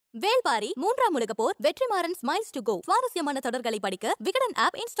வேல்பாரி 3ஆம் உலகப் போர் Vetrimaaran smiles to go சுவாரஸ்யமான தொடர்களை படிக்க விகடன்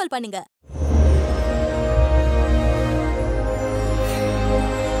ஆப் இன்ஸ்டால் பண்ணுங்க.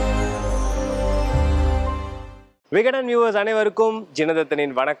 விகடன் வியூவர்ஸ் அனைவருக்கும்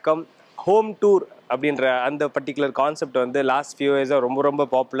ஜின்னதத்தனின் வணக்கம். ஹோம் டூர் அப்படின்ற அந்த பர்டிகுலர் கான்செப்ட் வந்து லாஸ்ட் ஃபியூ இயர்ஸாக ரொம்ப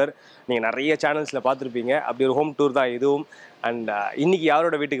பாப்புலர். நீங்கள் நிறைய சேனல்ஸில் பார்த்துருப்பீங்க. அப்படி ஒரு ஹோம் டூர் தான் இதுவும். அண்ட் இன்றைக்கி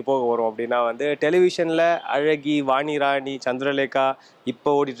யாரோட வீட்டுக்கு போக வரும் அப்படின்னா வந்து டெலிவிஷனில் அழகி, வாணி ராணி, சந்திரலேகா, இப்போ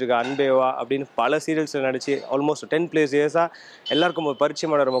ஓடிட்டுருக்க அன்பேவா அப்படின்னு பல சீரியல்ஸில் நடித்து ஆல்மோஸ்ட் 10+ இயர்ஸாக எல்லாருக்கும் ஒரு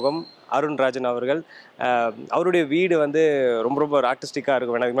பரிச்சயமான ஒரு முகம் அருண் ராஜன் அவர்கள். அவருடைய வீடு வந்து ரொம்ப ஒரு ஆர்டிஸ்டிக்காக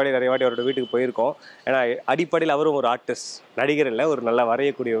இருக்கும். எனக்கு முன்னாடி நிறைய வாட்டி அவரோட வீட்டுக்கு போயிருக்கோம். ஏன்னா அடிப்படையில் அவரும் ஒரு ஆர்டிஸ்ட், நடிகர் இல்லை, ஒரு நல்லா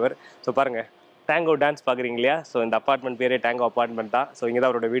வரையக்கூடியவர். ஸோ பாருங்கள், டேங்கோ டான்ஸ் பார்க்குறீங்க இல்லையா? ஸோ இந்த அப்பார்ட்மெண்ட் பேரே டேங்கோ அப்பார்ட்மெண்ட் தான். ஸோ இங்கே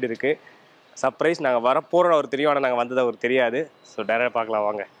தான் அவரோட வீடு இருக்குது. சர்ப்ரைஸ், நாங்கள் வரப்போகிறோம் அவர் தெரியும், ஆனால் நாங்கள் வந்தது அவர் தெரியாது. ஸோ டேரெக்டாக பார்க்கலாம்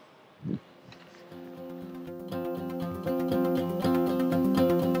வாங்க.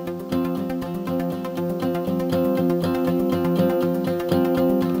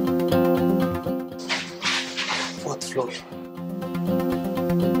 Fourth floor.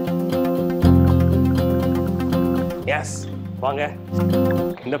 எஸ், வாங்க.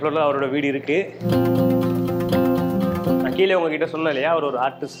 இந்த ஃப்ளோரில் அவரோட வீடு இருக்குது. நான் கீழே உங்ககிட்ட சொன்னேன் இல்லையா, அவர் ஒரு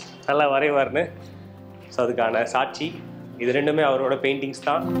ஆர்டிஸ்ட், நல்லா வரைவார்னு. ஸோ அதுக்கான சாட்சி இது ரெண்டுமே அவரோட பெயிண்டிங்ஸ்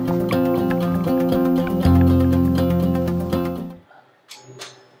தான்.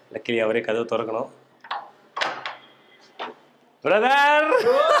 லக்கிலி அவரே கதவு திறக்கணும். Brother,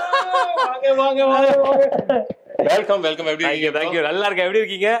 welcome welcome. எப்படி இருக்கீங்க? Thank you. நல்லா இருக்கேன். எப்படி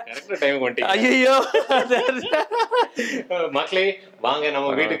இருக்கீங்க? கரெக்ட் டைம் வந்துட்டீங்க. ஐயோ மக்களே வாங்க நம்ம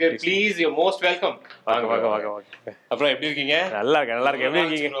வீட்டுக்கு. Please, you most welcome. வாங்க வாங்க வாங்க வாங்க. அப்புறம் எப்படி இருக்கீங்க? நல்லா இருக்கேன் நல்லா இருக்கேன். எப்படி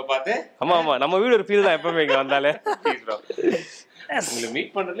இருக்கீங்க? பார்த்து ஆமா, நம்ம வீடு ஒரு ஃபீல் தான் எப்பவுமே இங்க வந்தாலே. உங்களை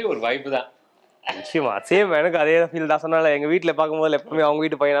மீட் பண்றதுல ஒரு வைப் தான். நிச்சயமா சேம், எனக்கு அதே ஃபீல் தான். சொன்னால எங்க வீட்டுல பார்க்கும்போது எப்பவுமே அவங்க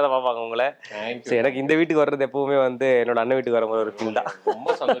வீட்டு பையனா தான் பார்ப்பாங்க உங்களை. எனக்கு இந்த வீட்டுக்கு வர்றது எப்பவுமே வந்து என்னோட அண்ணன் வீட்டுக்கு வரும்போது ஒரு ஃபீல் தான்.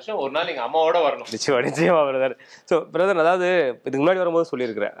 ரொம்ப சந்தோஷம். ஒரு நாள் எங்க அம்மாவோட வரணும். நிச்சயமா பிரதர். ஸோ பிரதர், அதாவது இதுக்கு முன்னாடி வரும்போது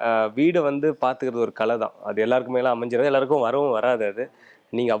சொல்லியிருக்கிறேன், வீடை வந்து பார்த்துக்கிறது ஒரு கலை தான். அது எல்லாருக்குமே எல்லாம் அமைஞ்சிருது, எல்லாருக்கும் வரவும் வராது. அது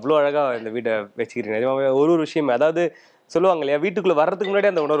நீங்க அவ்வளோ அழகா இந்த வீட்டை வச்சுக்கிறீங்க. நிஜமாவே ஒரு விஷயம், அதாவது சொல்லுவாங்க இல்லையா, வீட்டுக்குள்ள வர்றதுக்கு முன்னாடி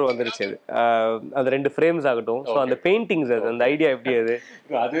அந்த உணர்வு வந்துருச்சு. அது 2 ஃப்ரேம்ஸ் ஆகட்டும், ஸோ அந்த பெயிண்டிங்ஸ், அது அந்த ஐடியா எப்படி?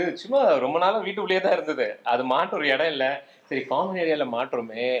 அது சும்மா ரொம்ப நாளா வீட்டுக்குள்ளேயே தான் இருந்தது. அது மாற்ற ஒரு இடம் இல்லை. சரி, காமன் ஏரியால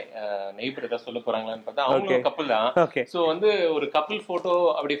மாற்றோமே, நெய்பர் ஏதாவது சொல்ல போறாங்களான்னு பார்த்தா அவங்க கப்பல் தான். சோ வந்து ஒரு கப்பல் போட்டோ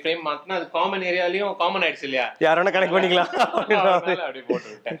அப்படி ஃப்ரேம் மாத்தினா அது காமன் ஏரியாலயும் காமன் ஆயிடுச்சு இல்லையா, யாரோட கனெக்ட் பண்ணிக்கலாம் அப்படி போட்டு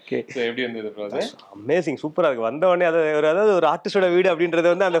விட்டேன். எப்படி இருந்தது? அமேசிங், சூப்பரா இருக்கு. வந்த உடனே அதாவது ஒரு ஆர்டிஸ்டோட வீடு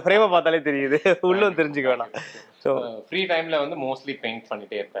அப்படின்றது வந்து அந்த ஃப்ரேமை பார்த்தாலே தெரியுது, உள்ளும் தெரிஞ்சுக்க வேணாம். ஸோ ஃப்ரீ டைம்ல வந்து மோஸ்ட்லி பெயிண்ட்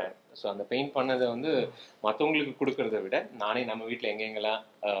பண்ணிட்டே இருப்பேன். ஸோ அந்த பெயிண்ட் பண்ணதை வந்து மற்றவங்களுக்கு கொடுக்கறத விட நானே நம்ம வீட்டில் எங்கெங்கெல்லாம்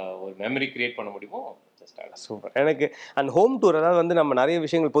ஒரு மெமரி கிரியேட் பண்ண முடியுமோ. சூப்பர். எனக்கு அண்ட் ஹோம் டூர், அதாவது வந்து நம்ம நிறைய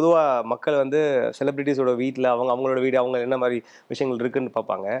விஷயங்கள் பொதுவாக மக்கள் வந்து செலிபிரிட்டிஸோட வீட்டில் அவங்களோட வீடு, அவங்க என்ன மாதிரி விஷயங்கள் இருக்குன்னு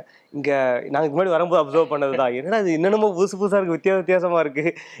பார்ப்பாங்க. இங்கே நாங்கள் முன்னாடி வரும்போது அப்சர்வ் பண்ணது தான், என்னடா இது என்னென்னமோ புதுசாக இருக்குது, வித்தியாசமாக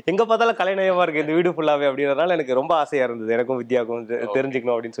இருக்குது, எங்கே பார்த்தாலும் கலைநயமாக இருக்குது இந்த வீடு ஃபுல்லாகவே அப்படின்றதுனால எனக்கு ரொம்ப ஆசையாக இருந்தது, எனக்கும் வித்யாவுக்கும்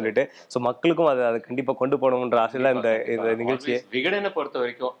தெரிஞ்சுக்கணும் அப்படின்னு சொல்லிட்டு. ஸோ மக்களுக்கும் அதை கண்டிப்பாக கொண்டு போகணுன்ற ஆசையில் இந்த நிகழ்ச்சியை. விகடனை பொறுத்த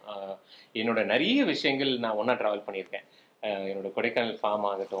வரைக்கும் என்னோட நிறைய விஷயங்கள் நான் ஒன்றா ட்ராவல் பண்ணியிருக்கேன். என்னோட கொடைக்கானல்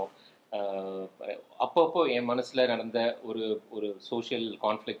ஃபார்ம் ஆகட்டும், அப்பப்போ என் மனசுல நடந்த ஒரு சோஷியல்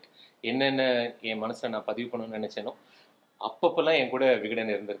கான்ஃப்ளிக்ட் என்னென்ன என் மனசுல நான் பதிவு பண்ணணும்னு நினைச்சேனோ அப்பப்பெல்லாம் என் கூட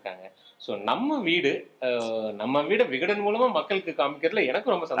விகடன் இருந்திருக்காங்க. ஸோ நம்ம வீடு விகடன் மூலமா மக்களுக்கு காமிக்கிறதுல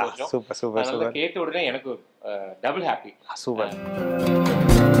எனக்கு ரொம்ப சந்தோஷம். சூப்பர். கேட்ட உடனே எனக்கு டபுள் ஹாப்பி. சூப்பர்.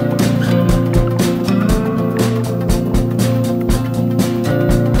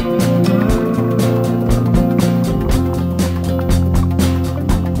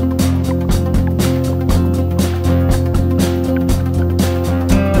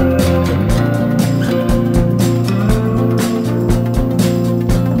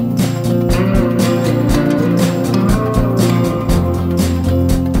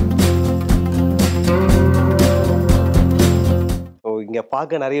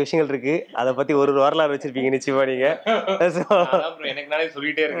 பார்க்க நிறைய விஷயங்கள் இருக்கு, அதை பத்தி ஒரு வரலாறு வச்சிருப்பீங்க நிச்சயமா நீங்க. எனக்கு நானே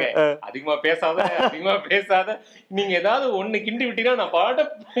சொல்லிட்டே இருக்கேன், அதிகமா பேசாத நீங்க ஏதாவது ஒண்ணு கிண்டி விட்டீங்கன்னா நான் பாட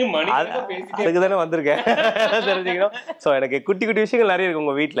அதுக்கு தானே வந்திருக்கேன் தெரிஞ்சுக்கணும். ஸோ எனக்கு குட்டி விஷயங்கள் நிறைய இருக்கு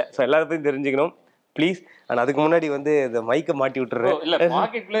உங்க வீட்டுல, ஸோ எல்லாத்தையும் தெரிஞ்சுக்கணும் ப்ளீஸ். ஆனா அதுக்கு முன்னாடி வந்து இந்த மைக்கை மாட்டி விட்டுறேன்,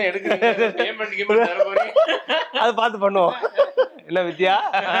 அதை பார்த்து பண்ணுவோம். என்ன வித்யா?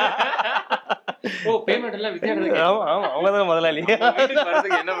 அவங்கதான் முதலாளி.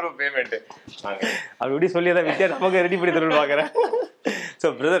 அப்படி சொல்லியதான் வித்யா நமக்கு ரெடி பண்ணி தரணும் பாக்குறேன். ஸோ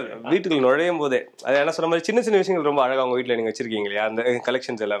பிரதர், வீட்டுக்குள்ள நுழையும் போதே அது என்ன சொன்ன மாதிரி சின்ன விஷயங்கள் ரொம்ப அழகாக உங்கள் வீட்டில் நீங்கள் வச்சுருக்கீங்க இல்லையா, அந்த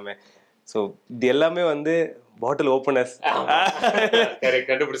கலெக்ஷன்ஸ் எல்லாமே. ஸோ இது எல்லாமே வந்து பாட்டில் ஓபனர்ஸ். கரெக்ட்,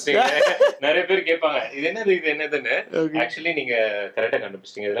 கண்டுபிடிச்சிட்டீங்க. நிறைய பேர் கேட்பாங்க இது என்னதுன்னு. ஆக்சுவலி நீங்க கரெக்டா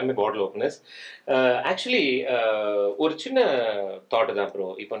கண்டுபிடிச்சிட்டீங்க. எல்லாமே பாட்டில் ஓபனர்ஸ். ஆக்சுவலி ஒரு சின்ன தாட் தான் ப்ரோ.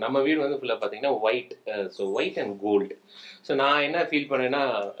 இப்போ நம்ம வீடு வந்து ஃபுல்லா பாத்தீங்கன்னா white. So white and gold. So நான் என்ன ஃபீல் பண்ணேன்னா,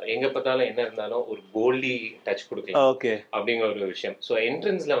 எங்க பார்த்தாலும் என்ன இருந்தாலும் ஒரு கோல்டி டச் கொடுக்கலாம் அப்படிங்கிற ஒரு விஷயம். ஸோ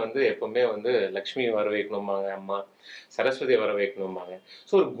என்ட்ரன்ஸ்ல வந்து எப்பவுமே வந்து லக்ஷ்மி வர வைக்கணும்பாங்க அம்மா, சரஸ்வதியை வர வைக்கணும்பாங்க.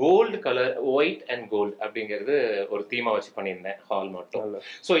 ஸோ ஒரு gold colour, white and gold அப்படிங்கிறது ஒரு தீமா வச்சு பண்ணியிருந்தேன் ஹால் மட்டும்.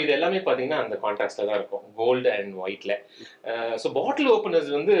 ஸோ இது எல்லாமே பார்த்தீங்கன்னா அந்த கான்ட்ராஸ்ட்ல தான் இருக்கும், gold and ஒயிட்ல. So bottle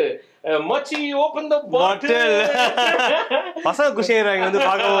openers வந்து மச்சி ஓபன் த பாட்டில், பசங்க குஷியாகிறாங்க வந்து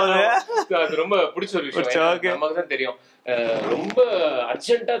பார்க்கும்போது. அது ரொம்ப பிடிச்ச ஒரு விஷயம். நமக்கு தான் தெரியும் ரொம்ப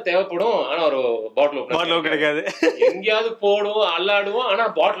அர்ஜென்ட்டா தேவைப்படும், ஆனா ஒரு பாட்டில் ஓபனர் கிடைக்காது. எங்கேயாவது போடுவோம் அல்லாடுவோம், ஆனா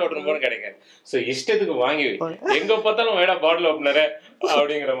பாட்டில் ஓபனர் கிடைக்காது. சோ இஷ்டத்துக்கு வாங்கி எங்க பார்த்தாலும் வேடா பாட்டில் ஓபனர்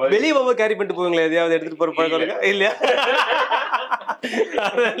அப்படிங்கிற மாதிரி. வெளியே போக கேரி பண்ணிட்டு போவீங்களா? எதையாவது எடுத்துட்டு போற பழக்கம் இருக்கா? இல்லையா?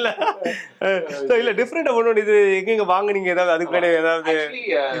 இல்ல டிஃபரெண்டா பண்ணணும். இது எங்க வாங்குனீங்க? ஏதாவது அதுக்கு ஏதாவது?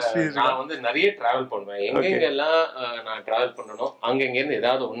 நான் வந்து நிறைய டிராவல் பண்ணுவேன். எங்க எல்லாம் நான் டிராவல் பண்ணணும், அங்கங்க இருந்து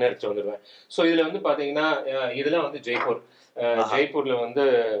ஏதாவது ஒண்ணு எடுத்து வந்துடுவேன். சோ இதுல வந்து பாத்தீங்கன்னா இதெல்லாம் வந்து ஜெய்ப்பூர்ல வந்து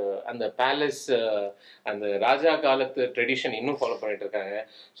அந்த பேலஸ், அந்த ராஜா காலத்து ட்ரெடிஷன் இன்னும் ஃபாலோ பண்ணிட்டு இருக்காங்க.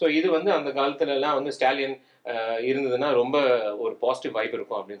 ஸோ இது வந்து அந்த காலத்துல எல்லாம் வந்து ஸ்டாலியன் இருந்ததுன்னா ரொம்ப ஒரு பாசிட்டிவ் வைப்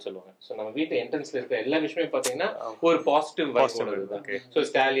இருக்கும் அப்படின்னு சொல்லுவாங்க. ஸோ நம்ம வீட்டு என்ட்ரன்ஸ்ல இருக்க எல்லா விஷயமே பாத்தீங்கன்னா ஒரு பாசிட்டிவ் வைப் இருக்குதான். ஸோ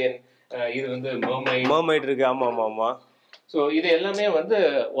ஸ்டாலியன், இது வந்து மர்மைட் இருக்கு. ஆமா ஆமா ஆமா. ஸோ இது எல்லாமே வந்து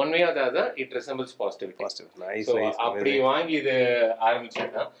one way or the other it resembles positivity. So அப்படி வாங்கி இது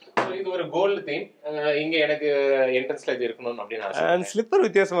ஆரம்பிச்சேன்னா, ஸோ இது ஒரு கோல்டு தீம். இங்க எனக்கு என்ட்ரன்ஸ்ல இது இருக்கணும் அப்படின்னு ஆசை. ஸ்லிப்பர்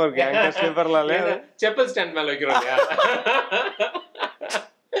வித்தியாசமா இருக்கு. ஆங்கர் ஸ்லிப்பர்லால செப்பல் ஸ்டாண்ட் மேல வைக்கிறோம் இல்லையா?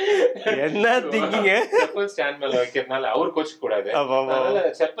 என்ன திங்கிங்க? செப்பல் ஸ்டாண்ட் மேல வைக்கிறதுனால அவர் கோச்சு கூடாது. அதனால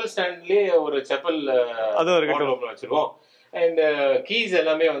செப்பல் ஸ்டாண்ட்லயே ஒரு செப்பல் அது ஒரு கட்டம் வச்சிருவோம். அண்ட் கீஸ்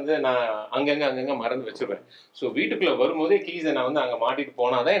எல்லாமே வந்து நான் அங்கங்க மறந்து வச்சிருவேன். ஸோ வீட்டுக்குள்ள வரும்போதே கீஸை நான் வந்து அங்க மாட்டிட்டு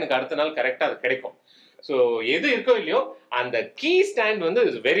போனாதான் எனக்கு அடுத்த நாள் கரெக்டா அது கிடைக்கும். ஸோ எது இருக்கோ இல்லையோ அந்த கீ ஸ்டாண்ட் வந்து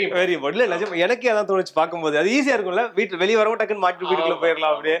வெரி வெரி இல்ல. எனக்கே அதான் தோணுச்சு பார்க்கும்போது. அது ஈஸியா இருக்கும்ல, வீட்டுல வெளியே வரவும் டக்குன்னு மாட்டி வீட்டுக்குள்ள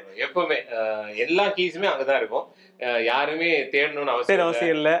போயிடலாம். அப்படியே எப்பவுமே எல்லா கீஸுமே அங்கதான் இருக்கும். யாருமே தேடணும்னு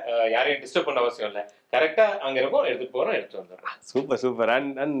அவசியம் இல்ல, யாரையும் டிஸ்டர்ப் பண்ண அவசியம் இல்ல. கரெக்டா அங்க இருக்கும், எடுத்துட்டு போறோம், எடுத்து வந்துடுறோம். Super super.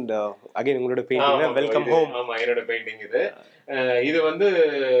 அண்ட் அகைன் உங்களோட பெயிண்டிங் வெல்கம் ஹோம். ஆமா, என்னோட பெயிண்டிங் இது. இது வந்து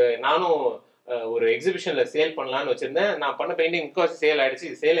நானும் ஒரு எக்ஸிபிஷன்ல சேல் பண்ணலாம்னு வச்சிருந்தேன். நான் பண்ண பெயிண்டிங் முக்காசி சேல் ஆயிடுச்சு,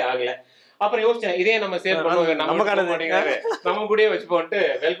 சேலே ஆகல. அப்புறம் யோசிச்சேன், இதே நம்ம சேல் பண்ணுவோம், நம்ம கூடயே வச்சு போட்டு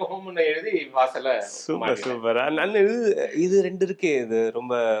வெல்கம் ஹோம்னு எழுதி வாசல்ல. Super super. இது ரெண்டு இருக்கு. இது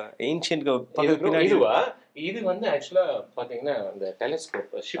ரொம்ப ஏன்ஷியன்ட். இதுவா? இது வந்து ஆக்சுவலா பாத்தீங்கன்னா அந்த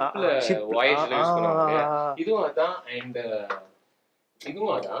டெலிஸ்கோப் ஷிப்ல வாயேஜ்ல யூஸ் பண்ணுவாங்க. இதுவும் அதான். அண்ட்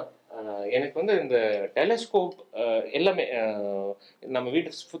இதுவும் அதான். எனக்கு வந்து இந்த டெலிஸ்கோப் எல்லாமே நம்ம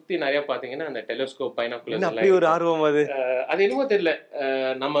வீட்டு சுத்தி நிறைய பாத்தீங்கன்னா அந்த டெலிஸ்கோப், பைனாகுலர்ஸ் எல்லாம் ஒரு ஆர்வம். அது என்னமோ தெரியல,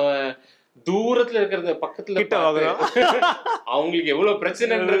 நம்ம தூரத்துல இருக்கிறத பக்கத்துல கிட்ட வாங்குறோம். அவங்களுக்கு எவ்வளவு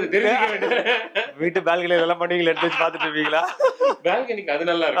பிரச்சனைன்றது தெரிஞ்சுக்க வேண்டிய. வீட்டு பால்கனி எல்லாம் பண்ணுவீங்களா? எடுத்து வச்சு பாத்துட்டு இருப்பீங்களா? பால்கனிக்கு அது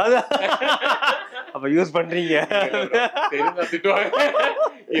நல்லா இருக்கு. அப்ப யூஸ் பண்றீங்க? தெரிஞ்சா திட்டுவாங்க.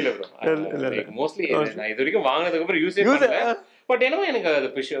 இல்ல ப்ரோ, மோஸ்ட்லி நான் இது வரைக்கும் வாங்கினதுக்கு அப்புறம் யூஸே பண்ணல. பட் என்னமோ எனக்கு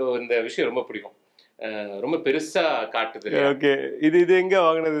அது இந்த விஷயம் ரொம்ப பிடிக்கும். ரொம்ப பெருசா காட்டுது. ஓகே. இது எங்க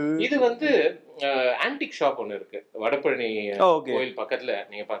வாங்குனது? இது வந்து ஆன்டிக் ஷாப் ஒன்று இருக்கு வடபழனி கோயில் பக்கத்துல.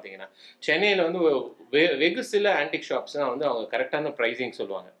 நீங்க பாத்தீங்கன்னா சென்னையில வந்து வெகு சில ஆன்டிக் ஷாப்ஸ் தான் வந்து அவங்க கரெக்டான பிரைசிங்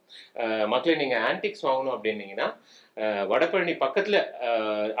சொல்லுவாங்க. மக்களே, நீங்க ஆன்டிக்ஸ் வாங்கணும் அப்படின்னீங்கன்னா வடபழனி பக்கத்துல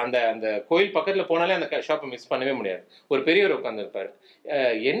அந்த அந்த கோயில் பக்கத்துல போனாலே அந்த ஷாப்பை மிஸ் பண்ணவே முடியாது. ஒரு பெரியவர் உட்கார்ந்து இருப்பாரு.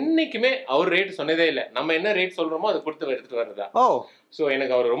 என்னைக்குமே அவர் ரேட் சொன்னதே இல்லை, நம்ம என்ன ரேட் சொல்றோமோ அதை கொடுத்து எடுத்துட்டு வர்றதா. ஸோ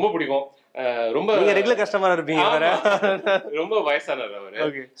எனக்கு அவர் ரொம்ப பிடிக்கும். ரொம்ப ரெகுலர் கஸ்டமரா இருப்பீங்க. ரொம்ப வயசானவர்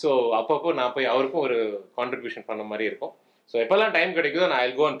அவரு. ஸோ அப்பப்போ நான் போய் அவருக்கும் ஒரு கான்ட்ரிபியூஷன் பண்ண மாதிரி இருக்கும். ஸோ எப்பெல்லாம் டைம் கிடைக்குதோ நான்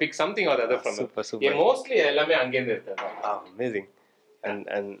I'll go and pick something or the other from him. Mostly எல்லாமே அங்கேருந்து எடுத்தது. Amazing.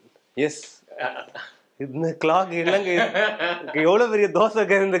 And yes, இந்த கிளாக் இல்லங்க, எவ்வளவு பெரிய தோசை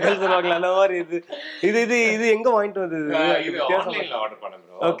இந்த கல் சொல்லுவாங்களா அந்த மாதிரி. இது எங்க வாங்கிட்டு வந்தது? இது ஆன்லைன்ல ஆர்டர் பண்ணேன்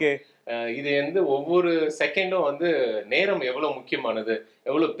ப்ரோ. ஓகே. இது வந்து ஒவ்வொரு செகண்டும் வந்து நேரம் எவ்வளவு முக்கியமானது,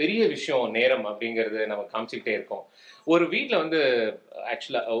 எவ்வளவு பெரிய விஷயம் நேரம் அப்படிங்கறது நம்ம காமிச்சுக்கிட்டே இருக்கோம். ஒரு வீட்டுல வந்து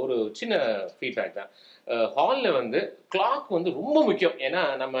ஆக்சுவலா ஒரு சின்ன ஃபீட்பேக் தான், ஹால்ல வந்து கிளாக் வந்து ரொம்ப முக்கியம். ஏன்னா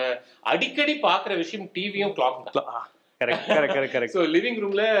நம்ம அடிக்கடி பாக்குற விஷயம் டிவியும் கிளாக் தான். ஸோ லிவிங்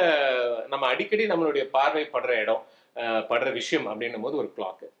ரூம்ல நம்ம அடிக்கடி நம்மளுடைய பார்வை படுற இடம், படுற விஷயம் அப்படின்னும் போது ஒரு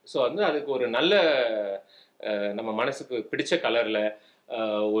கிளாக். ஸோ வந்து அதுக்கு ஒரு நல்ல நம்ம மனசுக்கு பிடிச்ச கலர்ல,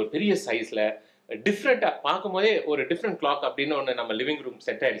 ஒரு பெரிய சைஸ்ல, டிஃப்ரெண்டா பார்க்கும் போதே ஒரு டிஃப்ரெண்ட் கிளாக் அப்படின்னு ஒன்று நம்ம லிவிங் ரூம்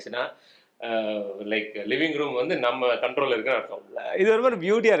செட் ஆயிடுச்சுன்னா லைக் லிவிங் ரூம் வந்து நம்ம கண்ட்ரோல்ல இருக்குன்னு அர்த்தம். இது ஒரு மாதிரி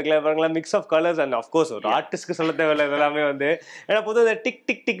பியூட்டியா இருக்குல்ல பாருங்களா, mix of colours and of course ஒரு ஆர்டிஸ்ட்க்கு சொல்ல தேவையில்ல இதெல்லாமே வந்து. ஏன்னா பொதுவாக டிக்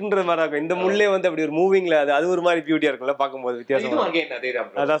டிக் டிக்ன்ற மாதிரி இருக்கும், இந்த முள்ளே வந்து அப்படி ஒரு மூவிங்ல அது ஒரு மாதிரி பியூட்டியா இருக்கும்ல பார்க்கும்போது. வித்தியாசமா அகைன் அதே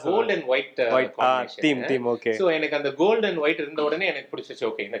தான் gold and white theme. Okay, so எனக்கு அந்த கோல்ட் அண்ட் ஒயிட் இருந்த உடனே எனக்கு பிடிச்சிச்சு.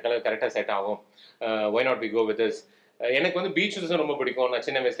 ஓகே, இந்த கலர் கரெக்டா செட் ஆகும், why not we go with this. எனக்கு வந்து பீச்சஸ் ரொம்ப பிடிக்கும். நான்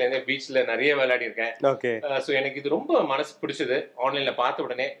சின்ன வயசுல இருந்தே பீச்ல நிறைய விளையாடி இருக்கேன். ஓகே, சோ எனக்கு இது ரொம்ப மனசு பிடிச்சது. ஆன்லைன்ல பார்த்த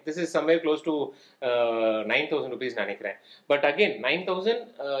உடனே this is somewhere close to 9,000 rupees நினைக்கிறேன். பட் அகைன் 9,000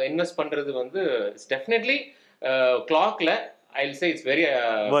 இன்வெஸ்ட் பண்றது வந்து இட்ஸ் டெஃபினெட்லி கிளாக்ல I will say it's very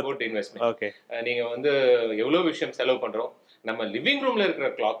good investment. Okay, நீங்க வந்து எவ்வளவு விஷயம் செலவு பண்றோம், நம்ம லிவிங் ரூம்ல இருக்கிற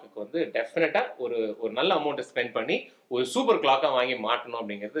கிளாக்கு வந்து டெஃபினட்டா ஒரு நல்ல அமௌண்ட் ஸ்பெண்ட் பண்ணி ஒரு சூப்பர் கிளாக்கா வாங்கி மாட்டணும்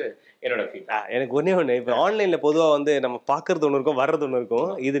அப்படிங்கிறது என்னோட ஃபீல். எனக்கு ஒண்ணு இப்போ ஆன்லைன்ல பொதுவா வந்து நம்ம பாக்குறது ஒண்ணு இருக்கும், வர்றது ஒண்ணு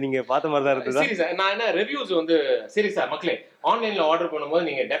இருக்கும். இது நீங்க பார்த்த மாதிரி தான் இருக்குது. சீரியஸா நான் என்ன ரிவ்யூஸ் வந்து சீரியஸா மக்களே ஆன்லைன்ல ஆர்டர் பண்ணும்போது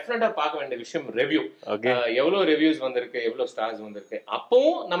நீங்க டெஃபினட்டா பார்க்க வேண்டிய விஷயம் ரிவ்யூ. எவ்வளவு ரிவ்யூஸ் வந்திருக்கு, எவ்வளவு ஸ்டார்ஸ் வந்திருக்கு.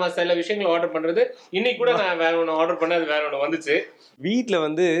 அப்பவும் நம்ம சில விஷயங்கள் ஆர்டர் பண்றது, இன்னைக்கு கூட நான் வேற ஒன்று ஆர்டர் பண்ண அது வேற ஒன்று வந்துச்சு. வீட்டுல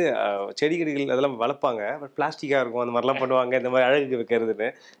வந்து செடி கொடிகள் அதெல்லாம் வளர்ப்பாங்க, பட் பிளாஸ்டிக்கா இருக்கும், அந்த மாதிரிலாம் பண்ணுவாங்க. இந்த மாதிரி அழகுக்கு வைக்கிறதுன்னு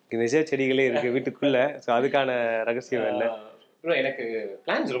நிஜ செடிகளே இருக்கு வீட்டுக்குள்ள. ஸோ அதுக்கான ரகசியம் என்ன? எனக்கு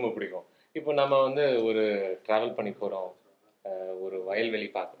பிளான்ஸ் ரொம்ப பிடிக்கும். இப்போ நம்ம வந்து ஒரு டிராவல் பண்ணி போறோம், ஒரு வயல்வெளி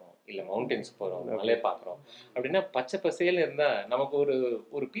பார்க்குறோம், இல்லை மவுண்டன்ஸ் போகிறோம், மலை பார்க்குறோம் அப்படின்னா பச்சை பசேல்னு இருந்தால் நமக்கு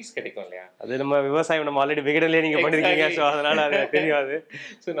ஒரு பீஸ் கிடைக்கும் இல்லையா? அது நம்ம விவசாயம் நம்ம ஆல்ரெடி விகடன்லேயே நீங்கள் பண்ணிருக்கீங்க, ஸோ அதனால அது தெரியாது.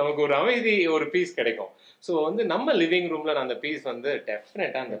 ஸோ நமக்கு ஒரு அமைதி, ஒரு பீஸ் கிடைக்கும். ஸோ வந்து நம்ம லிவிங் ரூமில் அந்த பீஸ் வந்து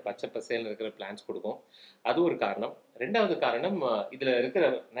டெஃபினட்டாக அந்த பச்சை பசேல்னு இருக்கிற பிளான்ஸ் கொடுக்கும். அது ஒரு காரணம். ரெண்டாவது காரணம், இதில் இருக்கிற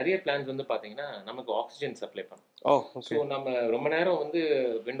நிறைய பிளான்ஸ் வந்து பார்த்தீங்கன்னா நமக்கு ஆக்சிஜன் சப்ளை பண்ணும். ஸோ நம்ம ரொம்ப நேரம் வந்து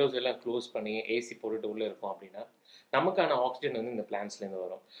விண்டோஸ் எல்லாம் க்ளோஸ் பண்ணி ஏசி போட்டுட்டு உள்ளே இருக்கோம் அப்படின்னா நமக்கான ஆக்சிஜன் வந்து இந்த பிளான்ஸ்லேருந்து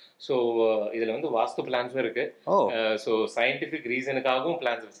வரும். ஸோ இதில் வந்து வாஸ்து பிளான்ஸும் இருக்கு. ஸோ சயின்டிஃபிக் ரீசனுக்காகவும்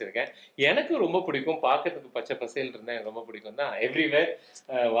பிளான்ஸ் வச்சிருக்கேன். எனக்கு ரொம்ப பிடிக்கும், பார்க்கறதுக்கு பச்சை பசேல் இருந்தால் எனக்கு ரொம்ப பிடிக்கும் தான். எவ்ரிவேர்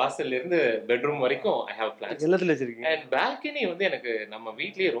வாசல்ல இருந்து பெட்ரூம் வரைக்கும் ஐ ஹேவ் பிளான்ஸ் எல்லாத்துல வச்சிருக்கேன். அண்ட் பால்கனி வந்து எனக்கு நம்ம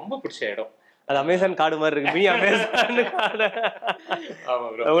வீட்லயே ரொம்ப பிடிச்ச இடம். அது அமேசான் கார்டு மாதிரி இருக்கு. Me Amazon card. ஆமா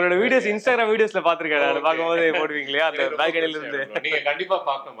ப்ரோ, உங்களோட வீடியோஸ் இன்ஸ்டாகிராம் வீடியோஸ்ல பாத்துர்க்கேன். நான் பாக்கும்போது போடுவீங்களா அந்த பால்கனில இருந்து? நீங்க கண்டிப்பா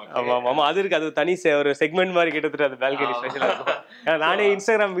பார்க்கணும். ஆமா ஆமா, அது இருக்கு. அது தனி ஒரு செக்மெண்ட் மாதிரி கிட்டத்தட்ட அது பால்கனி ஸ்பெஷலா இருக்கும். நானே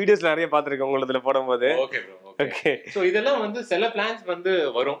இன்ஸ்டாகிராம் வீடியோஸ்ல நிறைய பாத்துர்க்கேன் உங்களதுல போடும்போது. Okay bro, okay. சோ இதெல்லாம் வந்து சில பிளான்ஸ் வந்து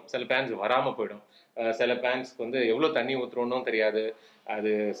வரும், சில பிளான்ஸ் வராம போயிடும். சில பிளான்ஸ்க்கு வந்து எவ்வளவு தண்ணி ஊத்துறோம்னும் தெரியாது. அது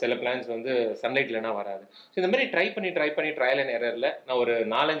சில பிளான்ஸ் வந்து சன்லைட் இல்லைன்னா வராது. ஸோ இந்த மாதிரி ட்ரை பண்ணி ட்ரையல் அண்ட் எரர்ல நான் ஒரு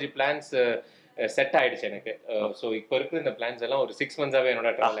 4-5 பிளான்ஸ் செட் ஆயிடுச்சு எனக்கு. ஸோ இப்போ இருக்கிற இந்த பிளான்ஸ் எல்லாம் ஒரு 6 months-ஆவே என்னோட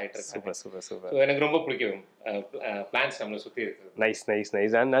ட்ராவல் ஆயிட்டு இருக்கு. Super super super. ஸோ எனக்கு ரொம்ப பிடிக்கும் பிளான்ஸ் நம்மளை சுற்றி இருக்குது. Nice nice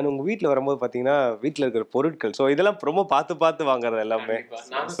nice. நான் உங்கள் வீட்டில் வரும்போது பார்த்தீங்கன்னா வீட்டில் இருக்கிற பொருட்கள், ஸோ இதெல்லாம் ரொம்ப பார்த்து வாங்குறது எல்லாமே.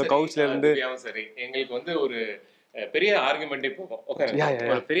 ஸோ கவுச்ல இருந்து சரி, எங்களுக்கு வந்து ஒரு பெரிய ஆர்குமெண்ட்டே போகும்.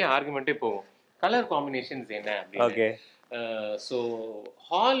 ஒரு பெரிய ஆர்குமெண்ட்டே போகும், கலர் காம்பினேஷன்ஸ் என்ன அப்படின்னு. ஓகே. ஸோ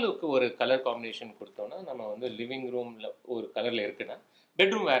ஹாலுக்கு ஒரு கலர் காம்பினேஷன் கொடுத்தோம்னா நம்ம வந்து லிவிங் ரூமில் ஒரு கலரில் இருக்குன்னா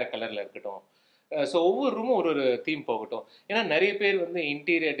பெட்ரூம் வேறு கலரில் இருக்கட்டும். ஸோ ஒவ்வொரு ரூமும் ஒரு தீம் போகட்டும். ஏன்னா நிறைய பேர் வந்து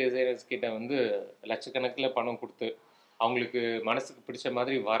இன்டீரியர் டிசைனர்ஸ் கிட்ட வந்து லட்சக்கணக்கில் பணம் கொடுத்து அவங்களுக்கு மனசுக்கு பிடிச்ச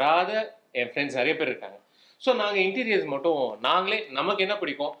மாதிரி வராத என் ஃப்ரெண்ட்ஸ் நிறைய பேர் இருக்காங்க. ஸோ நாங்கள் இன்டீரியர்ஸ் மட்டும் நாங்களே நமக்கு என்ன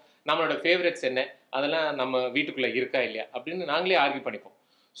பிடிக்கும், நம்மளோட ஃபேவரட்ஸ் என்ன, அதெல்லாம் நம்ம வீட்டுக்குள்ளே இருக்கா இல்லையா அப்படின்னு நாங்களே ஆர்கியூ பண்ணிப்போம்.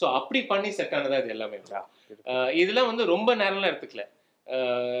 ஸோ அப்படி பண்ணி செட் ஆனதா இது எல்லாமே. இதெல்லாம் வந்து ரொம்ப நேரம்லாம் எடுத்துக்கல.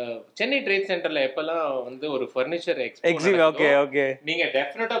 சென்னை ட்ரேட் சென்டர்ல எப்பெல்லாம் வந்து ஒரு ஃபர்னிச்சர் எக்ஸிபிஷன் நீங்க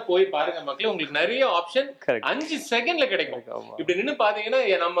டெஃபினட்டா போய் பாருங்க மக்களே, உங்களுக்கு நிறைய ஆப்ஷன் 5 செகண்ட்ல கிடைக்கும். இப்படி நின்னு பாத்தீங்கன்னா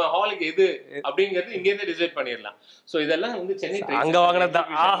நம்ம ஹாலுக்கு எது அப்படிங்கறது இங்க இருந்து டிசைட் பண்ணிடலாம். சோ இதெல்லாம் வந்து சென்னை ட்ரேட் அங்க வாங்குனதுதான்,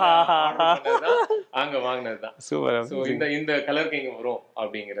 அங்க வாங்குனதுதான். சோ இந்த கலருக்கு இங்க வரும்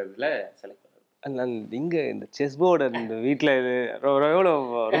அப்படிங்கறதுல செலக்ட். இங்க இந்த செஸ் போர்டு இந்த வீட்டுல இது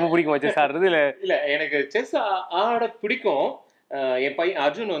ரொம்ப பிடிக்கும் செஸ் ஆடுறது. இல்ல எனக்கு செஸ் ஆட பிடிக்கும். என் பையன்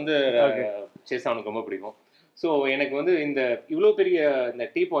அர்ஜுன் வந்து செஸ் அவனுக்கு ரொம்ப பிடிக்கும். ஸோ எனக்கு வந்து இந்த இவ்வளோ பெரிய இந்த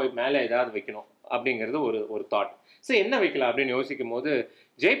டீ பாய் மேலே ஏதாவது வைக்கணும் அப்படிங்கிறது ஒரு தாட். ஸோ என்ன வைக்கலாம் அப்படின்னு யோசிக்கும் போது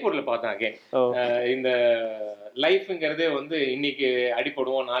ஜெய்ப்பூர்ல பார்த்தேன். அகேன் இந்த லைஃப்ங்கிறதே வந்து இன்னைக்கு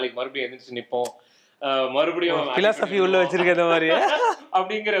அடிப்படுவோம், நாளைக்கு மறுபடியும் எந்திரிச்சு நிற்போம், மறுபடியும் பிலாசபி உள்ள வச்சிருக்க மாதிரி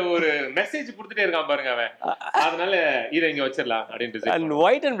அப்படிங்கிற ஒரு மெசேஜ் கொடுத்துட்டே இருக்கான் பாருங்க அவன். அதனால இதை இங்க வச்சிடலாம் அப்படின்ட்டு.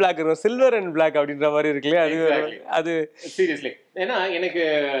 ஒயிட் அண்ட் பிளாக் இருக்கும், சில்வர் அண்ட் பிளாக் அப்படின்ற மாதிரி இருக்குல்லையா? அது சீரியஸ்லி. ஏன்னா எனக்கு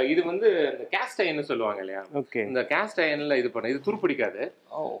இது வந்து இந்த கேஸ்ட் அயன்னு சொல்லுவாங்க இல்லையா? இந்த கேஸ்ட் அயன்ல இது பண்ண இது துருப்பிடிக்காது.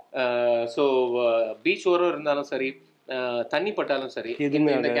 ஸோ பீச் ஓரம் இருந்தாலும் சரி, தண்ணி பட்டாலும் சரி,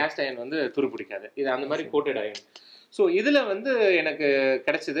 இந்த கேஸ்ட் அயன் வந்து துருப்பிடிக்காது. இது அந்த மாதிரி கோட்டட் அயன். ஸோ இதுல வந்து எனக்கு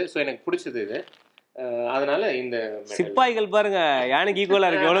கிடைச்சது. ஸோ எனக்கு பிடிச்சது இது. அதனால இந்த சிப்பாய்கள் பாருங்க யானைக்கு ஈக்குவலா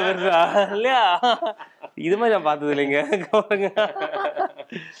இருக்கு, எவ்வளவு பெருசா இல்லையா? இது மாதிரி நான் பார்த்தது இல்லைங்க.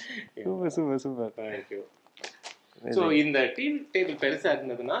 Super super super. Thank you. So இந்த டீ டேபிள் பெருசாக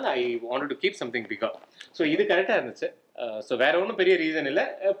இருந்ததுனால I wanted to keep something Bika. So இது கரெக்டாக இருந்துச்சு. ஸோ வேற ஒன்றும் பெரிய ரீசன் இல்லை,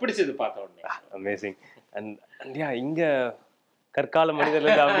 பிடிச்சது பார்த்த உடனே. அமேசிங். அண்ட் யா இங்கே கற்கால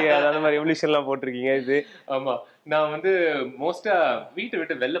மனிதர்கள் அப்படியே அந்த மாதிரி எவல்யூஷன்லாம் போட்டிருக்கீங்க. இது ஆமாம், நான் வந்து மோஸ்ட்டாக வீட்டை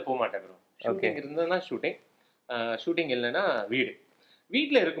விட்டு வெளில போக மாட்டேன் ப்ரோ. ஷூட்டிங் இருந்ததுன்னா ஷூட்டிங் இல்லைன்னா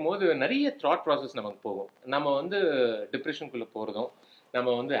வீட்டில் இருக்கும்போது நிறைய தாட் ப்ராசஸ் நமக்கு போகும். நம்ம வந்து டிப்ரெஷனுக்குள்ளே போகிறதும் நம்ம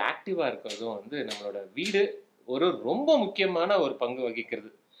வந்து ஆக்டிவாக இருக்கிறதும் வந்து நம்மளோட வீடு ஒரு ரொம்ப முக்கியமான ஒரு பங்கு வகிக்கிறது.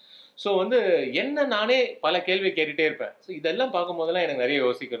 ஸோ வந்து என்ன நானே பல கேள்வி கேட்டுகிட்டே இருப்பேன். ஸோ இதெல்லாம் பார்க்கும்போதெல்லாம் எனக்கு நிறைய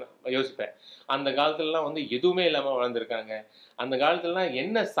யோசிப்பேன். அந்த காலத்துலலாம் வந்து எதுவுமே இல்லாமல் வளர்ந்துருக்காங்க. அந்த காலத்துலலாம்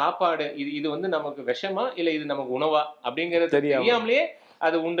என்ன சாப்பாடு, இது வந்து நமக்கு விஷமா இல்லை இது நமக்கு உணவா அப்படிங்கிறது தெரியாமலேயே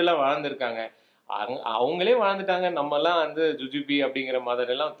அது உண்டுலாம் வளர்ந்துருக்காங்க. அவங்களே வாழ்ந்துட்டாங்க, நம்மலாம் வந்து ஜுஜுபி அப்படிங்கிற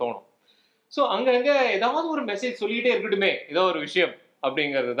மாதிரி எல்லாம் தோணும். ஸோ அங்கங்கே ஏதாவது ஒரு மெசேஜ் சொல்லிக்கிட்டே இருக்கட்டுமே, ஏதோ ஒரு விஷயம்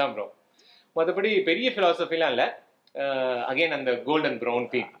அப்படிங்கிறது தான் ப்ரோ. மற்றபடி பெரிய ஃபிலாசபிலாம் இல்லை. அகைன் அந்த கோல்டன் ப்ரௌன்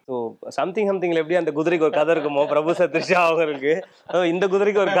பீக். ஸோ சம்திங்ல எப்படி அந்த குதிரைக்கு ஒரு கதை இருக்குமோ பிரபு சத்ரிஷா அவங்களுக்கு இந்த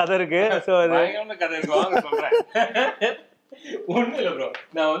குதிரைக்கு ஒரு கதை இருக்கு. ஸோ அது கதை இருக்கு, வாங்க சொல்றேன். ஒன்றும் இல்லை ப்ரோ,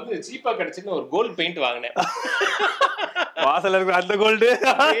 நான் வந்து சீப்பா கிடைச்சுன்னு ஒரு கோல்டு பெயிண்ட் வாங்கினேன். வாசல் இருக்கு அந்த கோல்டு,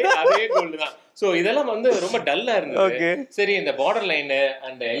 அதே கோல்டு தான். சோ இதெல்லாம் வந்து ரொம்ப டல்லா இருந்தது. சரி இந்த பார்டர் லைன்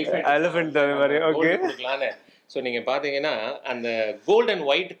அந்த எலிஃபென்ட் அந்த மாதிரி ஓகே கொடுக்கலான்னு. ஸோ நீங்க பாத்தீங்கன்னா அந்த கோல்ட் அண்ட்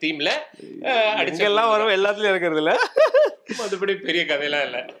ஒயிட் தீம்ல அடிச்செல்லாம் வரும், எல்லாத்துலயும் இருக்கிறது இல்ல. மற்றபடி பெரிய கதையெல்லாம்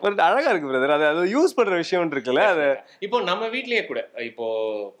இல்லை, ஒரு அழகா இருக்கு பிரதர். அது யூஸ் பண்ற விஷயம் இருக்குல்ல. அது இப்போ நம்ம வீட்லயே கூட இப்போ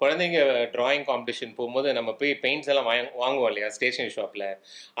குழந்தைங்க டிராயிங் காம்படிஷன் போகும்போது நம்ம போய் பெயிண்ட்ஸ் எல்லாம் வாங்குவோம் இல்லையா ஸ்டேஷனரி ஷாப்ல.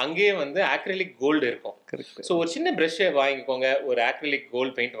 அங்கேயே வந்து ஆக்ரிலிக் கோல்டு இருக்கும். ஸோ ஒரு சின்ன ப்ரஷ்ஷை வாங்கிக்கோங்க, ஒரு ஆக்ரிலிக்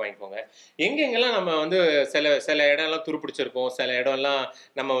கோல்டு பெயிண்ட் வாங்கிக்கோங்க. எங்கெங்கெல்லாம் நம்ம வந்து சில இடம்லாம் துருப்பிடிச்சிருக்கோம், சில இடம்லாம்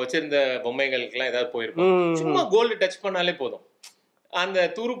நம்ம வச்சிருந்த பொம்மைகளுக்கெல்லாம் ஏதாவது போயிருக்கோம். சும்மா கோல்டு டச் பண்ணாலே போதும், அந்த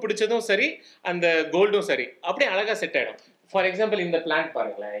துரு பிடிச்சதும் சரி அந்த கோல்டும் சரி அப்படியே அழகா செட் ஆயிடும். ஃபார் எக்ஸாம்பிள் இந்த பிளான்ட்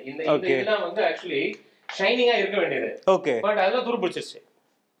பாருங்களேன், இந்த இதெல்லாம் வந்து ஆக்சுவலி ஷைனிங்கா இருக்க வேண்டியது. ஓகே, பட் அதெல்லாம் துரு பிடிச்சிருச்சு.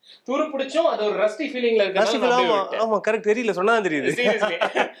 துரு பிடிச்சும் அது ஒரு ரஸ்டி ஃபீலிங்ல இருக்கு. ஆமா கரெக்ட், தெரியல சொன்னா தெரியுது.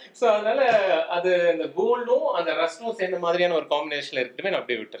 சோ அதனால அது அந்த கோல்டும் அந்த ரஸ்டும் சேர்ந்த மாதிரியான ஒரு காம்பினேஷன்ல இருக்கட்டுமே நான்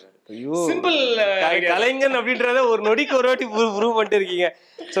அப்படியே விட்டுறேன். சிம்பிள் கலைஞன் அப்படின்றத ஒரு நொடிக்கு ஒரு வாட்டி ப்ரூவ் பண்ணிட்டு இருக்கீங்க.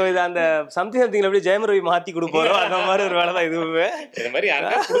 சோ இது அந்த சம்திங்ல அப்படியே ஜெயம் ரவி மாத்தி கொடுப்போம் அந்த மாதிரி ஒரு வேலை தான் இதுவுமே. இந்த மாதிரி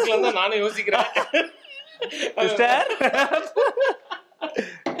யாரா கொடுக்கலாம் தான் நானும் யோசிக்கிறேன்.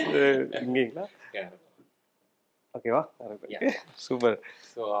 இங்கீங்களா ஓகேவா? சூப்பர்.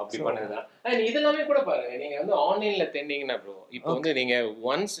 ஸோ அப்படி பண்ணதுதான். அண்ட் இதெல்லாமே கூட பாருங்க, நீங்க வந்து ஆன்லைன்ல தேடிங்கன்னா ப்ரோ, இப்போ வந்து நீங்க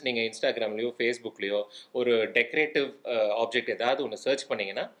ஒன்ஸ் நீங்க இன்ஸ்டாகிராம்லயோ ஃபேஸ்புக்லயோ ஒரு டெக்கரேட்டிவ் ஆப்ஜெக்ட் ஏதாவது ஒன்று சர்ச்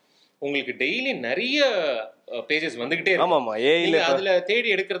பண்ணீங்கன்னா உங்களுக்கு டெய்லி நிறைய பேஜஸ் வந்துகிட்டே இருக்கும். ஆமாமா, ஏஐல அதுல தேடி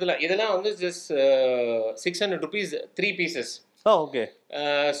எடுக்கிறதுல இதெல்லாம் வந்து just 600 rupees 3 pieces. Okay.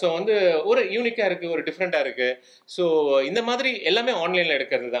 So வந்து ஒரு யூனிக்கா இருக்கு, ஒரு டிஃப்ரெண்டா இருக்கு. ஸோ இந்த மாதிரி எல்லாமே ஆன்லைன்ல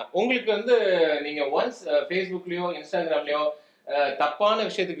எடுக்கிறது தான். உங்களுக்கு வந்து நீங்க ஒன்ஸ் ஃபேஸ்புக்லயோ இன்ஸ்டாகிராம்லயோ தப்பான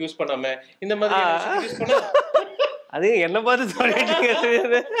விஷயத்துக்கு யூஸ் பண்ணாம இந்த மாதிரி யூஸ் பண்ண அது என்ன பார்த்து சொல்லிட்டீங்க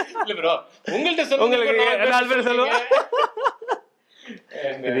இல்ல ப்ரோ, உங்கள்ட்ட சொல்ல உங்களுக்கு 4 பேர் சொல்லுவாங்க.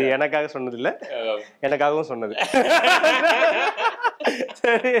 இது எனக்காக சொன்னது இல்ல, எனக்காகவும் சொன்னது.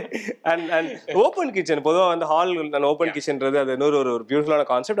 சரி, அண்ட் ஓப்பன் கிச்சன் பொதுவாக வந்து ஹால் ஓப்பன் கிச்சன்றது அது ஒரு பியூட்டிஃபுல்லான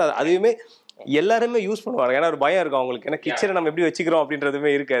கான்செப்ட். அதுவுமே எல்லாருமே யூஸ் பண்ணுவாங்க. ஏன்னா ஒரு பயம் இருக்கும் அவங்களுக்கு, ஏன்னா கிச்சனை நம்ம எப்படி வச்சுக்கிறோம்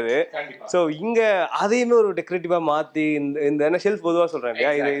அப்படின்றதுமே இருக்காது. ஸோ இங்க அதையுமே ஒரு டெக்கரேட்டிவா மாத்தி இந்த ஷெல்ஃப் பொதுவாக சொல்றேன்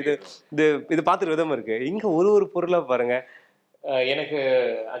இல்லையா, இது இது இது பார்த்துட்டு விதம் இருக்கு. இங்க ஒரு பொருளா பாருங்க. எனக்கு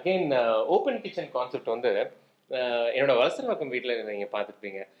அகைன் ஓப்பன் கிச்சன் கான்செப்ட் வந்து என்னோட வலசரவாக்கம் வீட்டில் நீங்கள்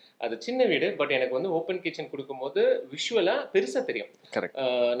பார்த்துருப்பீங்க. அது சின்ன வீடு, பட் எனக்கு வந்து ஓப்பன் கிச்சன் கொடுக்கும்போது விஷுவலாக பெருசாக தெரியும்.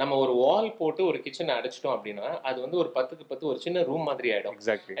 நம்ம ஒரு வால் போட்டு ஒரு கிச்சனை அடைச்சிட்டோம் அப்படின்னா அது வந்து ஒரு 10க்கு 10 ஒரு சின்ன ரூம் மாதிரி ஆகிடும்.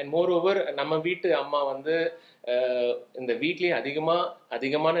 அண்ட் மோர் ஓவர் நம்ம வீட்டு அம்மா வந்து இந்த வீட்லேயே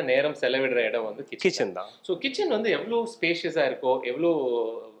அதிகமான நேரம் செலவிடுற இடம் வந்து கிச்சன் தான். ஸோ கிச்சன் வந்து எவ்வளோ ஸ்பேஷியஸாக இருக்கோ, எவ்வளோ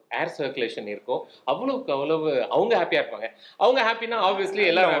ஏர் சர்க்குலேஷன் இருக்கோ அவ்வளவுக்கு அவ்வளவு அவங்க ஹாப்பியாக இருப்பாங்க. அவங்க ஹாப்பினா ஆப்வியஸ்லி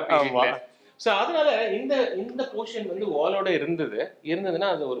எல்லாரும் ஹாப்பி. ஸோ அதனால இந்த போர்ஷன் வந்து வாலோட இருந்ததுன்னா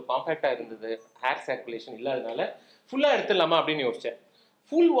அது ஒரு காம்பேக்டாக இருந்தது, ஹேர் சர்க்குலேஷன் இல்லாதனால ஃபுல்லாக எடுத்துடலாமா அப்படின்னு யோசிச்சேன்.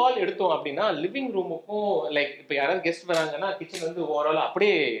 ஃபுல் வால் எடுத்தோம் அப்படின்னா லிவிங் ரூமுக்கும் லைக் இப்போ யாராவது கெஸ்ட் வராங்கன்னா கிச்சன் வந்து ஓவரால்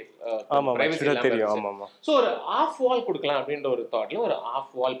அப்படியே தெரியும். ஸோ ஒரு ஆஃப் வால் கொடுக்கலாம் அப்படின்ற ஒரு தாட்ல ஒரு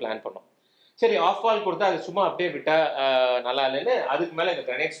ஆஃப் வால் பிளான் பண்ணோம். சரி, ஆஃப் வால் கொடுத்தா அது சும்மா அப்படியே விட்டா நல்லா இல்லைன்னு அதுக்கு மேல இந்த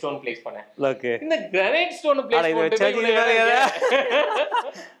கிரானைட் ஸ்டோன் பிளேஸ் பண்ணேன். இந்த கிரானைட் ஸ்டோன்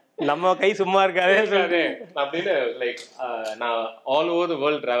நம்ம கை சும்மா இருக்காது அப்படின்னு லைக் நான் all over the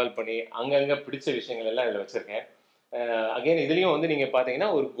world travel பண்ணி அங்கங்க பிடிச்ச விஷயங்கள் எல்லாம் இதுல வச்சிருக்கேன். அகைன் இதுலயும் வந்து நீங்க பாத்தீங்கன்னா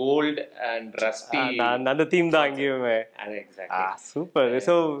ஒரு கோல்டு அண்ட் ரஸ்டி அந்த தீம் தான் அங்கேயுமே. எக்ஸாக்ட்லி. சூப்பர்.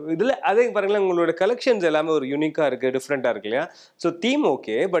 ஸோ இதுல அதே பாருங்களேன், உங்களோட கலெக்ஷன்ஸ் எல்லாமே ஒரு யூனிக்கா இருக்கு, டிஃப்ரெண்டா இருக்கு இல்லையா? ஸோ தீம்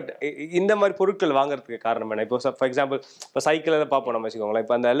ஓகே, பட் இந்த மாதிரி பொருட்கள் வாங்குறதுக்கு காரணம் என்ன? இப்போ ஃபார் எக்ஸாம்பிள் இப்போ சைக்கிள் எல்லாம் பார்ப்போம் நம்ம வச்சுக்கோங்களேன்.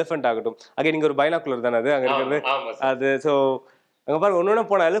 இப்போ அந்த எலிஃபென்ட் ஆகட்டும், அங்கே நீங்க ஒரு பைனாக்குலர் தானே அது அங்க இருக்கிறது அது. ஸோ அங்க பாருங்க ஒன்னொன்னு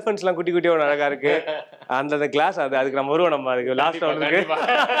போன எலிஃபென்ட்ஸ் எல்லாம் குட்டி குட்டியோட அழகா இருக்கு. அந்த கிளாஸ் அதுக்கு நம்ம வருவோம், நம்ம அதுக்கு லாஸ்ட் ரவுண்டுக்கு.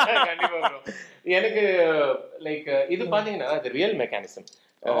 எனக்கு லைக் இது பாத்தீங்கன்னா அது ரியல் மெக்கானிசம்.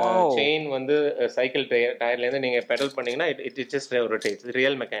 செயின் வந்து சைக்கிள் டயர்ல இருந்து நீங்க பெடல் பண்ணீங்கன்னா it just rotates.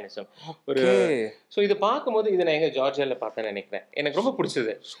 Real mechanism. ஒரு சோ இது பாக்கும்போது இது நான் எங்க ஜார்ஜியால பார்த்தேன்னு நினைக்கிறேன். எனக்கு ரொம்ப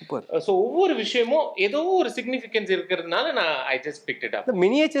பிடிச்சது. சூப்பர். சோ ஒவ்வொரு விஷயமும் ஏதோ ஒரு சிக்னிஃபிகன்ஸ் இருக்கிறதுனால நான் I just picked it up.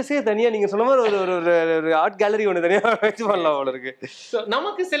 மினியேச்சர்ஸே தனியா நீங்க சொன்ன மாதிரி ஒரு ஆர்ட் கேலரி ஒன்று தனியா வச்சு பண்ணலாம் போல இருக்கு. சோ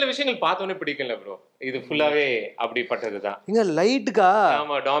நமக்கு சில விஷயங்கள் பார்த்தோன்னே பிடிக்கல ப்ரோ. இது ஃபுல்லாவே அப்படிப்பட்டதுதான். இங்க லைட்டுக்கா?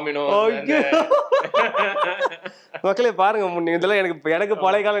 ஆமா, டாமினோ. மக்களே பாருங்க, முன்ன இதெல்லாம் எனக்கு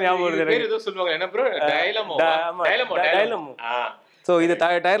பழைய காலம் ஞாபகம் வருது. பேர் ஏதோ சொல்லுவாங்க, என்ன ப்ரோ? டைலமோ. சோ இது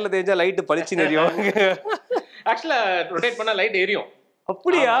டயர்ல தேஞ்சா லைட் பளிச்சுன்னு எரியும். ஆக்சுவலா ரொட்டேட் பண்ணா லைட் எரியும்.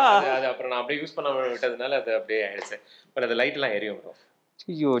 அப்படியா? அது அப்புறம் நான் அப்படியே யூஸ் பண்ண விட்டதுனால அது அப்படியே ஆயிடுச்சு. பட் அது லைட் எல்லாம் எரியும் ப்ரோ.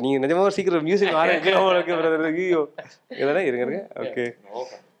 ஐயோ, நீங்க நிஜமா சீக்கிரம் மியூசிக் ஆரம்பிக்கலாம். ஐயோ இதெல்லாம் இருங்க. ஓகே,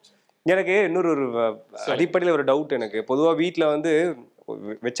 எனக்கு இன்னொரு அடிப்படையில் ஒரு டவுட். எனக்கு பொதுவாக வீட்டில் வந்து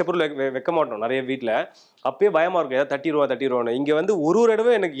வெச்ச பொருள் வைக்க மாட்டோம் நிறைய வீட்டில். அப்பயே பயமா இருக்கும், ஏதாவது தட்டிடுவோன்னு. இங்க வந்து ஒரு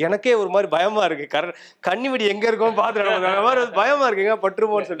இடமே எனக்கே ஒரு மாதிரி பயமா இருக்கு. கண்ணி வெடி எங்க இருக்கும் பாத்துட்டு பயமா இருக்குங்க,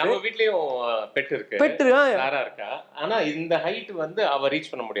 பட்டுருமோன்னு சொல்லி. நம்ம வீட்லயும் பெட் இருக்கு, இருக்கா. ஆனா இந்த ஹைட் வந்து அவ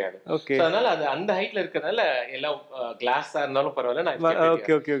ரீச் பண்ண முடியாது. அதனால அது அந்த ஹைட்ல இருக்கறனால எல்லாம் கிளாஸா இருந்தாலும் பரவாயில்ல, நான்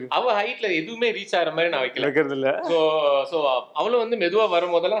அவ ஹைட்ல எதுவுமே ரீச் ஆகிற மாதிரி நான் வைக்கிறது இல்ல. சோ அவளும் வந்து மெதுவா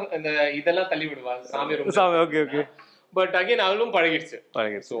வரும்போதெல்லாம் இந்த இதெல்லாம் தள்ளி விடுவா சாமி ரூம். ஓகே. பட் அகைன் அவளும் பழகிடுச்சு.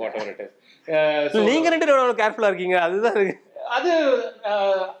 So whatever it is. நீங்க ரெண்டு பேரும் கேர்ஃபுல்லா இருக்கீங்க, அதுதான் இருக்கு. அது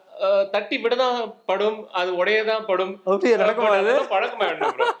தட்டி விடதான் படும், அது உடையதான் படும்.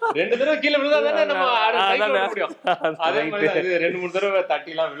 பழக்கமாயிடும். 2 தடவை கீழே விழுந்தாதானே நம்ம முடியும். அதே மாதிரி 2-3 தடவை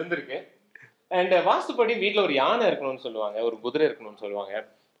தட்டி எல்லாம் விழுந்திருக்கு. அண்ட் வாஸ்துப்படி வீட்டுல ஒரு யானை இருக்கணும்னு சொல்லுவாங்க, ஒரு குதிரை இருக்கணும்னு சொல்லுவாங்க,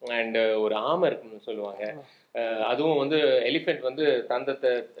 அண்ட் ஒரு ஆமை இருக்கணும்னு சொல்லுவாங்க. அதுவும் வந்து எலிஃபென்ட் வந்து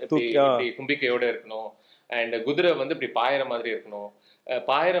தந்தத்தை தும்பிக்கையோட இருக்கணும். அண்ட் குதிரை வந்து இப்படி பாயிற மாதிரி இருக்கணும்.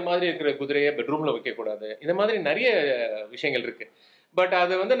 பாயிற மாதிரி இருக்கிற குதிரையை பெட்ரூம்ல வைக்க கூடாது. இந்த மாதிரி நிறைய விஷயங்கள் இருக்கு. பட்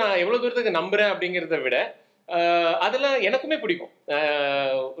அது வந்து நான் எவ்வளவு தூரத்துக்கு நம்புறேன் அப்படிங்கிறத விட அதெல்லாம் எனக்குமே பிடிக்கும்.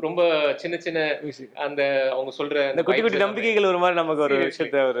 ரொம்ப சின்ன சின்ன அந்த அவங்க சொல்ற குட்டி குட்டி நம்பிக்கைகள் ஒரு மாதிரி நமக்கு ஒரு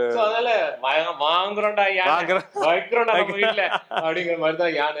விஷயத்த ஒரு அதனால வாங்குறோம்டா வைக்கிறோம்டா நம்ம வீட்டுல அப்படிங்கிற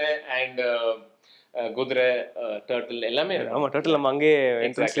மாதிரிதான் யானை அண்ட் குதிரை, டர்ட்டில் எல்லாமே. ஆமா, டர்ட்டில் நம்ம அங்கே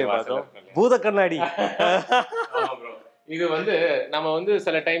என்ட்ரன்ஸ்லயே பார்த்தோம். பூத கண்ணாடி. இது வந்து நம்ம வந்து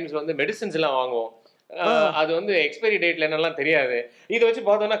சில டைம்ஸ் வந்து மெடிசின்ஸ் எல்லாம் வாங்குவோம். அது வந்து எக்ஸ்பைரி டேட்ல என்னெல்லாம் தெரியாது. இதை வச்சு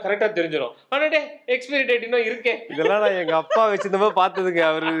பார்த்தோம்னா கரெக்டா தெரிஞ்சிடும். ஆனா எக்ஸ்பைரி டேட் இன்னும் இருக்கே. இதெல்லாம் நான் எங்க அப்பா வச்சிருந்தப்ப பார்த்ததுங்க.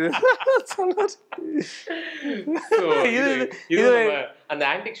 அவரு அந்த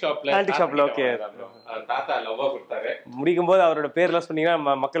ஆன்டிக் ஷாப்ல ஓகே தாத்தா லவ்வா கொடுத்தாரு. முடிக்கும் போது அவரோட பேர்லாம்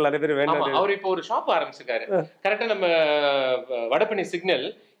சொன்னீங்கன்னா மக்கள் நிறைய பேர் வேணும். அவர் இப்போ ஒரு ஷாப் ஆரம்பிச்சிருக்காரு. கரெக்டா நம்ம வடபழனி சிக்னல்,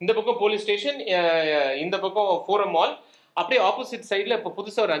 இந்த பக்கம் போலீஸ் ஸ்டேஷன், இந்த பக்கம் ஃபோரம் மால், அப்படியே ஆப்போசிட் சைடுல இப்ப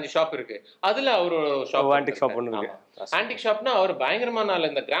புதுசா ஒரு 5 ஷாப் இருக்கு. அதுல அவரு ஷாப் ஆன்டிக் ஷாப் ஒன்னு இருக்கு. ஆன்டிக் ஷாப்னா அவர் பயங்கரமான ஆளு.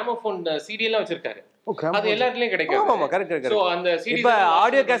 இந்த கிராமோபோன் சிடி எல்லாம் வச்சிருக்காரு. அது எல்லா இடத்துலயும் கிடைக்கும். ஆமா கரெக்ட். சோ அந்த சிடி இப்ப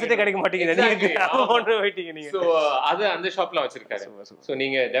ஆடியோ கேசட்டே கிடைக்க மாட்டேங்குது. நீங்க கிராமோபோன் வெயிட்டிங் நீங்க. சோ அது அந்த ஷாப்ல வச்சிருக்காரு. சோ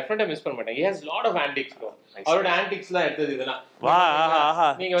நீங்க டெஃபினட்டா மிஸ் பண்ண மாட்டீங்க. he has lot of antiques bro. அவரோட antiques தான் எடுத்தது இதெல்லாம். வா ஆஹா.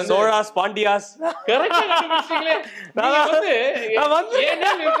 நீங்க வந்து சோழாஸ் பாண்டியாஸ் கரெக்ட்டா கண்டுபிடிச்சீங்களே. நான் வந்து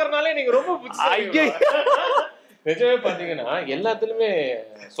ஏன்னா இருக்கறனால நீங்க ரொம்ப புடிச்சீங்க. நிஜமே பாத்தீங்கன்னா எல்லாத்துலயுமே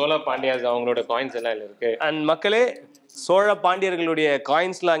சோழ பாண்டியாஸ் அவங்களோட காயின்ஸ் எல்லாம் இருக்கு. அண்ட் மக்களே, சோழ பாண்டியர்களுடைய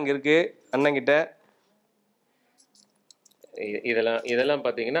காயின்ஸ்லாம் அங்க இருக்கு அண்ணங்கிட்ட. இதெல்லாம்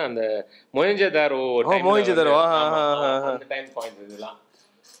பாத்தீங்கன்னா அந்த மொஹஞ்சதாரோ அந்த டைம் காயின்ஸ் இதெல்லாம்.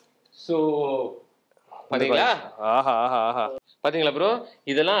 சோ பாத்தீங்களா? பாத்தீங்களா ப்ரோ?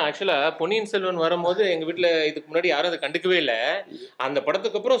 இதெல்லாம் ஆக்சுவலா பொன்னியின் செல்வன் வரும்போது எங்க வீட்டுல இதுக்கு முன்னாடி யாரும் அதை கண்டுக்கவே இல்லை. அந்த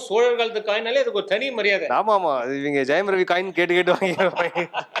படத்துக்கு அப்புறம் சோழர் காலத்து காயினாலே அதுக்கு ஒரு தனி மரியாதை. ஆமா இவங்க ஜெயம் ரவி காயின் கேட்டு வாங்கி.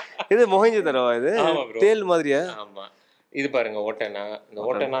 இது மொஹஞ்சதாரோவா? இது தேல் மாதிரியா? ஆமா. இது பாருங்க ஓட்டனா, இந்த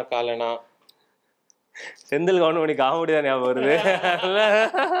ஓட்டனா காலனா செந்தில் கவுண்ட் காமெடி தான் ஞாபகம் வருது.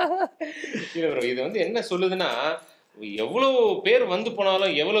 இது வந்து என்ன சொல்லுதுன்னா, எவ்வளவு பேர் வந்து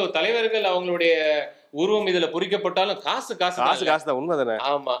போனாலும், எவ்வளவு தலைவர்கள் அவங்களுடைய உருவம் இதுல பொறிக்கப்பட்டாலும் காசு தான். உண்மைதானே?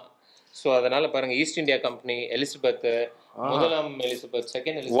 ஆமா. சோ அதனால பாருங்க, ஈஸ்ட் இந்தியா கம்பெனி, எலிசபெத், முதலாம் எலிசபெத்,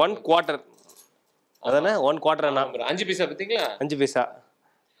 செகண்ட் எலிசபெத், 1 குவார்ட்டர். அதானே 1 குவார்ட்டர்னா 5 பைசா பாத்தீங்களா? 5 பைசா.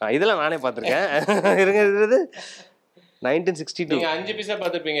 இதெல்லாம் நானே பார்த்திருக்கேன். இருங்க, 1962. நீங்க 5 பைசா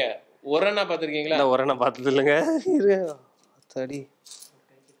பார்த்திருப்பீங்க. ஒரு அண்ணா பார்த்திருக்கீங்களா? நான் ஒரு நான் பார்த்தது இல்லைங்க. சரி,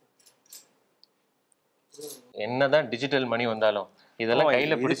 என்னதான் டிஜிட்டல் மணி வந்தாலும் இதெல்லாம்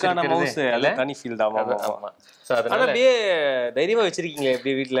கையில பிடிச்சிருக்கான மவுஸ் அது தனி ஃபீல் தான். ஆமா. சோ அதனால அப்படியே தைரியமா வச்சிருக்கீங்களே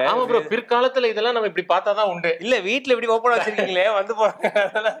இப்படி வீட்ல. ஆமா ப்ரோ, பிற்காலத்துல இதெல்லாம் நம்ம இப்படி பார்த்தா தான் உண்டு. இல்ல வீட்ல இப்படி ஓபன் வச்சிருக்கீங்களே வந்து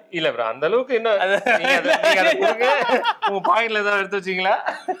போறாங்க. இல்ல ப்ரோ, அந்த அளவுக்கு என்ன நீங்க அத கொடுங்க. உங்க பாக்கெட்ல ஏதாவது எடுத்து வச்சீங்களா?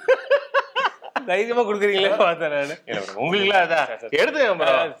 தைரியமா குடுக்குறீங்களே பார்த்தேன் நானு. இல்ல ப்ரோ, உங்களுக்கு அதான் எடுத்துங்க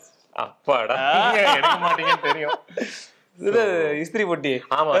ப்ரோ. அப்பாடா, எடுக்க மாட்டீங்கன்னு தெரியும். இது இஸ்திரி பொட்டி.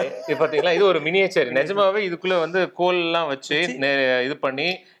 ஆமா, இது பாத்தீங்களா, இது ஒரு மினியேச்சர். நிஜமாவே இதுக்குள்ள வந்து கோல் எல்லாம் வச்சு இது பண்ணி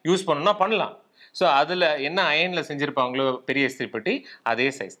யூஸ் பண்ணணும்னா பண்ணலாம். சோ அதுல என்ன அயன்ல செஞ்சிருப்பாங்களோ பெரிய இஸ்திரி பொட்டி அதே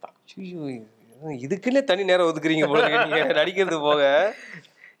சைஸ் தான். இதுக்குன்னே தனி நேரம் ஒதுக்குறீங்க போல நீங்க நடிக்கிறது போக.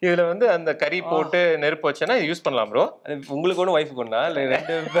 இதுல வந்து அந்த கறி போட்டு நெருப்பு வச்சேன்னா யூஸ் பண்ணலாம் ப்ரோ. உங்களுக்கு ஒண்ணு வைஃப் கொண்டா இல்ல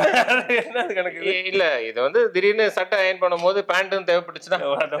ரெண்டு என்ன கணக்கு? இல்ல, இது வந்து திடீர்னு சட்டை அயன் பண்ணும்போது பேண்ட்டும் தேவைப்பட்டுச்சுன்னா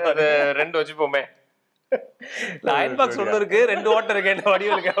அது ரெண்டு வச்சுப்போமே. அயன் பாக்ஸ் ஒண்ணு இருக்கு, ரெண்டு ஓட்டர் இருக்கு, என்ன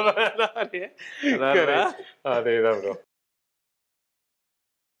வடிவம் இருக்கு. அதேதான் ப்ரோ.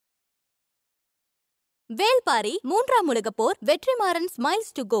 வேல்பாரி, 3ஆம் உலகப் போர், வெற்றிமாறன்,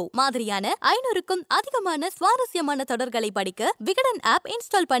 ஸ்மைல்ஸ் டு கோ மாதிரியான 500க்கும் அதிகமான சுவாரஸ்யமான தொடர்களை படிக்க விகடன் ஆப்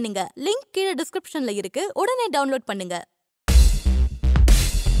இன்ஸ்டால் பண்ணுங்க. லிங்க் கீழே டிஸ்கிரிப்ஷன்ல இருக்கு. உடனே டவுன்லோட் பண்ணுங்க.